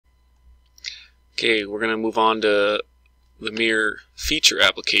Okay, we're going to move on to the mirror feature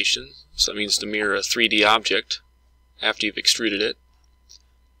application. So that means to mirror a 3D object after you've extruded it.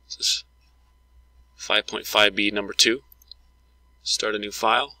 This is 5.5b number 2. Start a new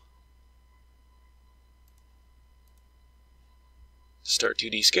file. Start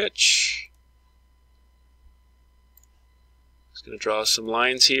 2D sketch. Just going to draw some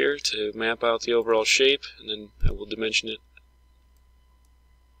lines here to map out the overall shape, and then I will dimension it.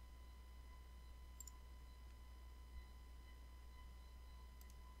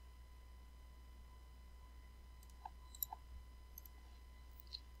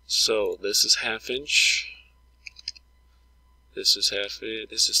 So this is 1/2 inch. This is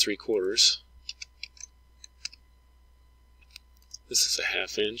 3/4. This is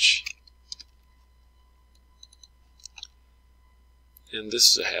 1/2 inch. And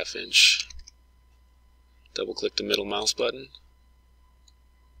this is 1/2 inch. Double click the middle mouse button.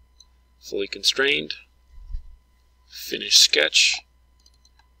 Fully constrained. Finish sketch.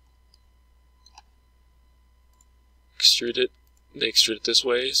 Extrude it. They extrude it this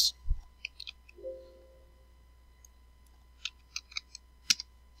way.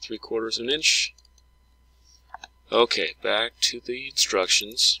 Three-quarters of an inch. Okay, back to the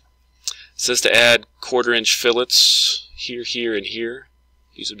instructions. It says to add 1/4 inch fillets here, here, and here.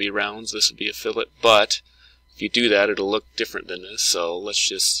 These would be rounds, this would be a fillet, but if you do that it'll look different than this, so let's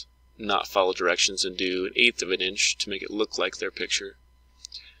just not follow directions and do 1/8 of an inch to make it look like their picture.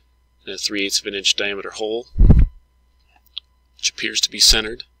 And a 3/8 of an inch diameter hole, which appears to be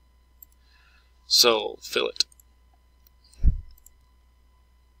centered. So, fillet.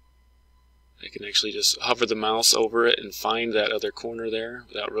 I can actually just hover the mouse over it and find that other corner there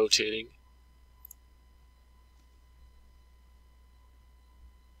without rotating.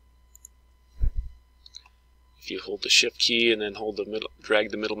 If you hold the shift key and then hold the middle, drag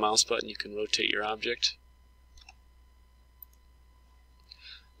the middle mouse button, you can rotate your object.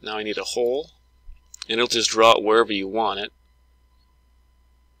 Now I need a hole, and it'll just draw it wherever you want it.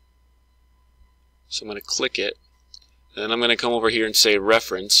 So I'm going to click it, and then I'm going to come over here and say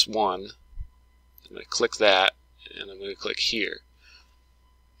reference 1. I'm going to click that, and I'm going to click here.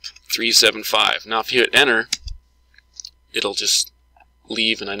 375. Now if you hit enter, it'll just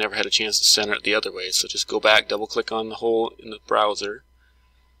leave, and I never had a chance to center it the other way. So just go back, double click on the hole in the browser,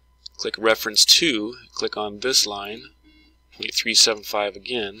 click reference 2, click on this line, 0.375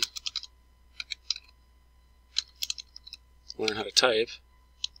 again. Learn how to type.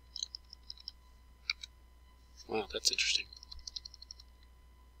 Wow, that's interesting.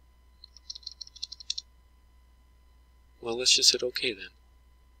 Well, let's just hit OK then.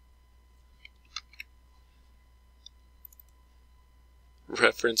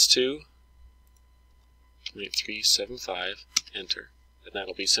 Reference 2, 0.375, enter, and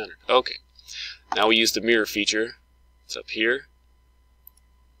that'll be centered. Okay, now we use the mirror feature. It's up here.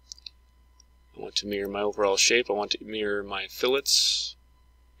 I want to mirror my overall shape. I want to mirror my fillets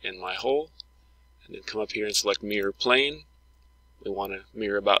and my hole. And then come up here and select mirror plane. We want to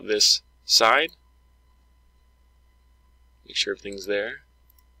mirror about this side. Make sure everything's there.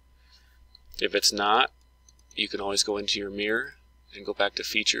 If it's not, you can always go into your mirror and go back to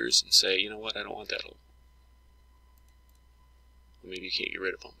features and say, you know what, I don't want that hole. Maybe you can't get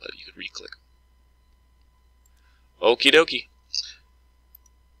rid of them, but you could re-click them. Okey-dokey.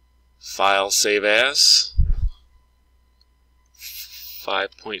 File, save as.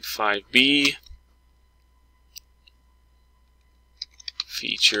 5.5b.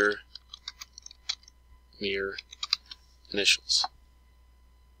 Feature mirror initials.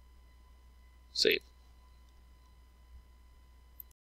 Save.